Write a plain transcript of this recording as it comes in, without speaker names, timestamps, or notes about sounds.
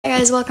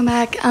Guys, welcome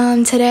back.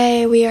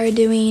 Today we are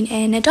doing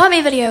an Adopt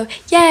Me video.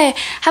 Yay!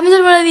 Haven't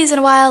done one of these in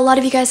a while. A lot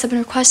of you guys have been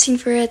requesting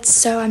for it,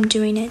 so I'm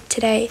doing it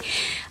today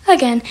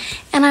again.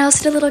 And I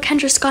also did a little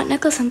Kendra Scott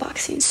necklace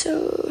unboxing,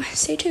 so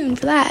stay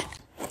tuned for that.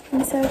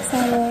 I'm so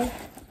excited.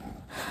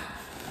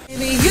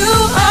 Baby, you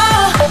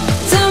are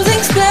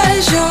something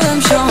special,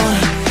 I'm sure.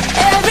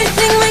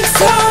 Everything makes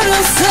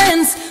total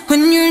sense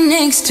when you're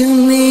next to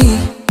me.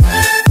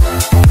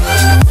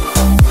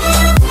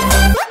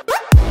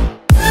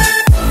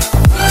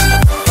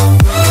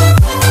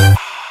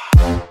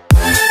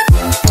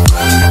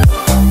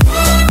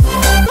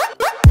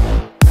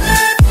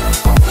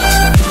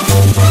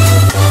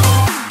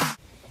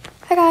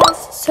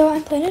 So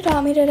I'm playing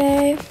Adopt Me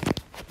today,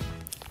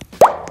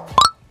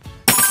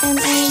 and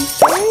I'm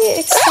very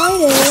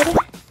excited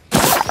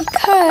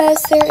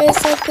because there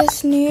is like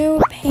this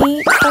new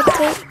paint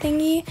update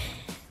thingy.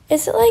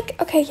 Is it like,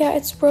 okay, yeah,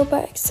 it's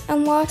Roblox.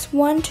 Unlocks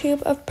 1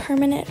 tube of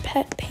permanent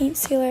pet paint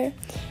sealer.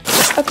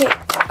 Okay,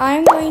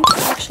 I'm going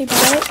to actually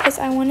buy it because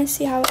I want to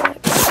see how it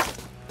looks.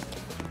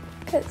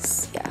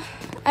 Because, yeah,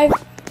 I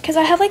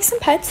have like some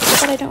pets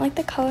that I don't like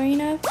the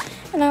coloring of,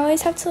 and I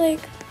always have to like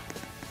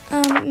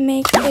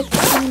make it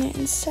permanent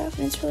and stuff,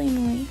 and it's really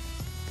annoying.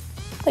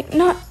 Like,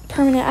 not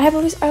permanent. I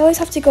always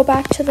have to go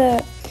back to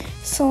the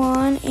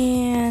salon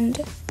and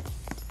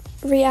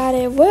re-add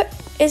it. What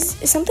is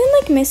something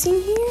like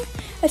missing here?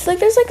 I feel like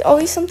there's like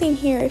always something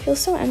here. It feels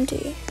so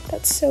empty.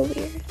 That's so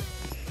weird.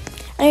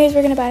 Anyways,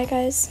 we're gonna buy it,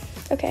 guys.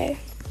 Okay.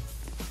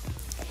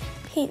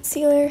 Paint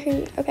sealer.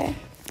 Okay.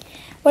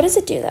 What does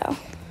it do though?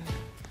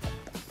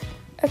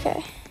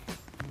 Okay.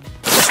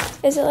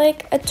 Is it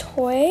like a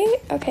toy?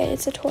 Okay,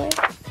 it's a toy.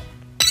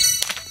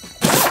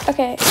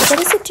 Okay, what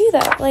does it do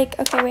though? Like,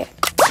 okay, wait.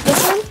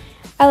 This one,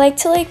 I like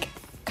to like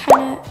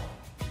kind of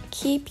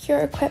keep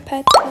your equip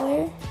pet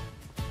color.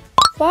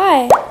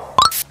 Why?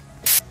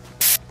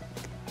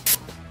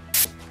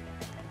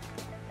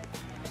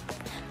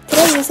 Did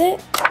I use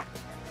it?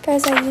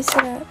 Guys, I used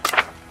it up.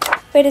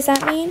 Wait, does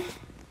that mean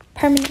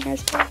permanent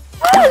hairspray?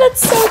 Ah,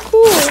 that's so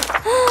cool.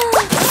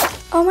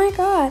 Oh my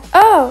god.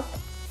 Oh,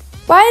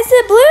 why is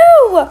it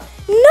blue?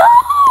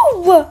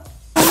 No!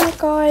 Oh my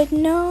god,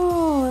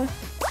 no.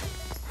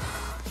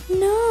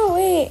 No,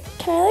 wait.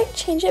 Can I like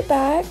change it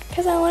back?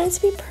 Because I want it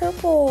to be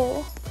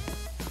purple.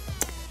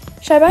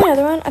 Should I buy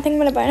another one? I think I'm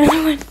going to buy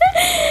another one.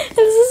 This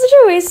is such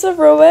a waste of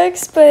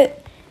Robux,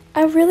 but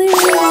I really,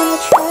 really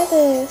want to try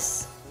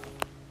this.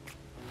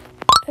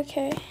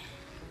 Okay.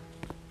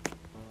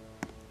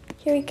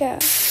 Here we go.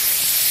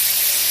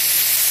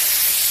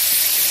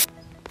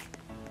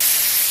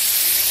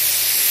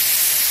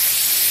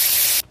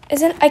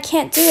 I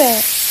can't do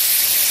it.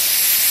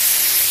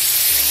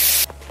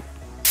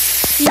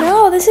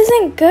 No, this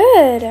isn't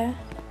good.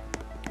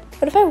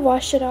 What if I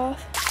wash it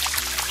off?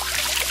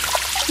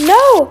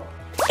 No,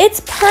 it's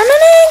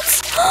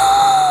permanent.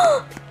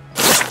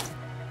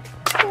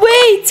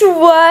 Wait,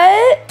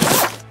 what?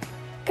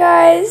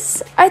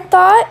 Guys, I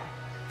thought,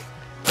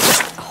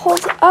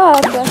 hold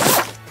up.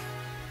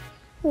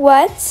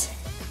 What?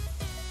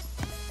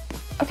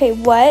 Okay,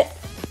 what?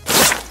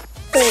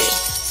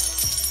 Wait.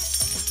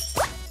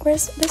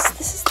 Where's this?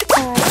 This is the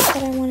bag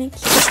that I want to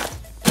keep.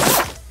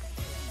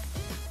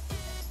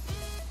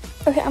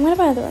 Okay, I'm gonna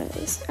buy another one of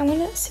these. I'm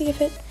gonna see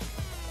if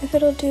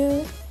it'll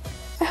do.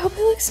 I hope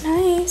it looks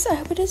nice. I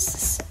hope it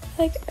is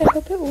like, I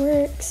hope it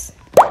works.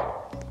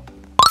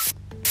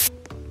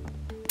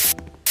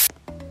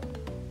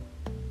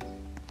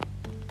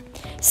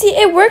 See,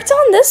 it worked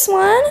on this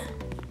one.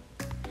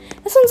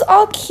 This one's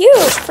all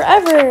cute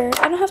forever.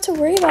 I don't have to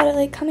worry about it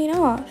like coming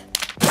off.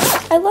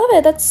 I love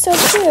it. That's so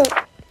cute.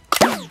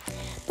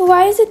 But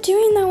why is it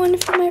doing that one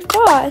for my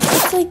frost?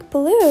 It's like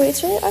blue.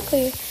 It's really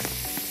ugly.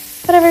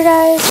 Whatever,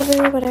 guys.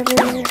 Whatever.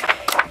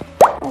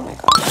 Oh my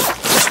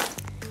gosh.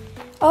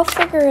 I'll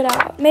figure it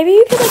out. Maybe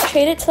you could like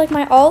trade it to like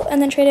my alt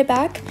and then trade it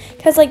back.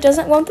 Because like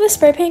won't the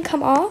spray paint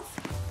come off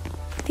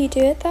if you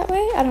do it that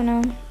way? I don't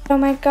know. Oh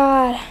my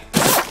god.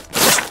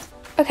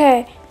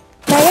 Okay.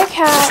 Mega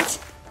Cat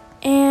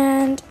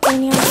and a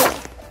neon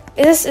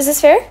blue. Is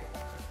this fair?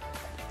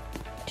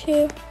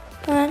 2,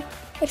 1.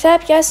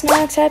 Accept, yes,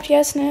 no. Accept,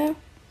 yes, no.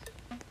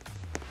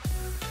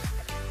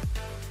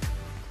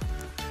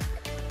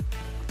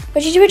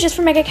 Would you do it just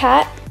for Mega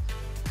Cat?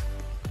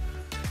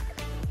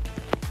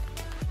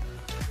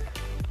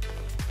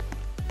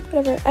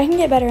 Whatever, I can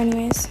get better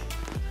anyways.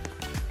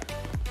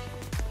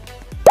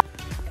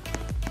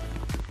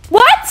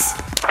 What?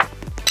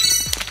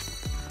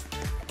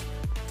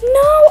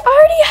 No, I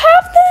already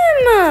have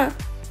them!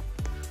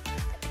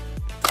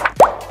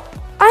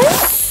 I'm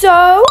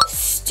so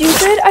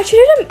stupid. I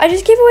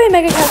just gave away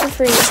Mega Cat for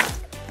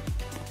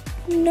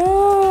free.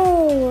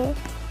 No.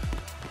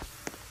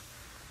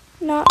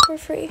 Not for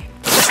free.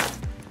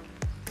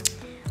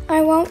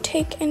 I won't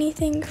take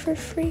anything for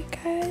free,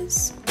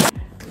 guys.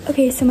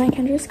 Okay, so my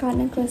Kendra Scott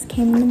necklace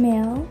came in the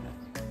mail.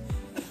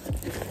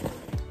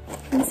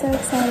 I'm so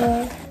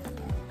excited.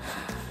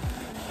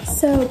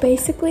 So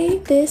basically,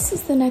 this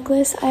is the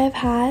necklace I have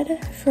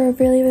had for a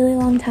really, really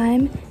long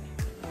time.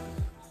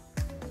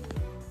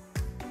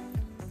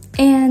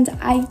 And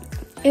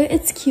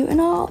it's cute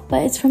and all,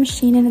 but it's from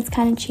Shein and it's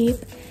kind of cheap.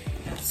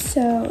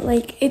 So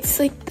like, it's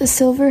like the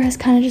silver has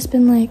kind of just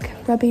been like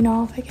rubbing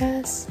off, I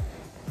guess.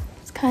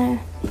 It's kind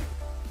of,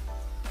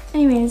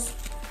 anyways,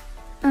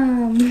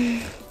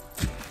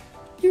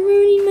 you're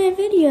ruining my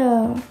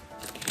video.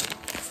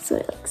 This is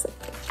what it looks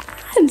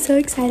like. I'm so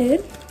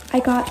excited. I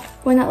got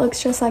one that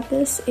looks just like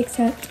this,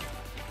 except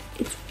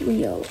it's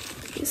real,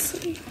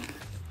 obviously.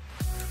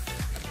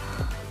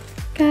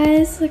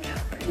 Guys, look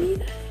how pretty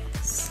that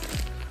is.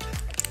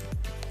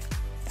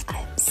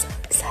 I'm so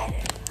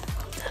excited.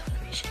 Hold up,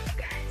 let me show you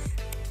guys.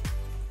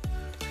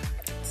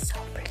 It's so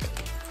pretty.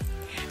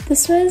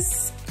 This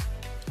was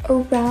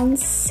around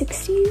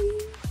 60.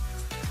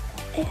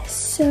 It's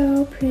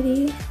so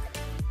pretty. I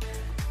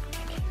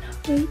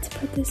cannot wait to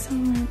put this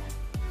on.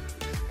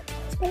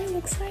 That's what it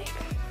looks like.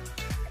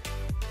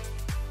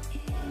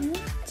 And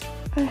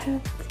I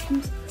have, I'm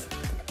gonna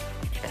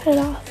cut it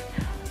off.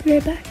 I'll be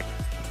right back.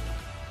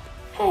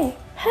 Hey,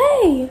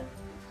 hey!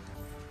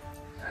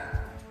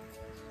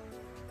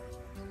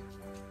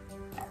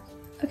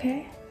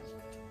 Okay.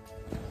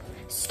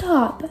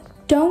 Stop.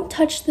 Don't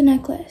touch the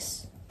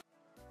necklace.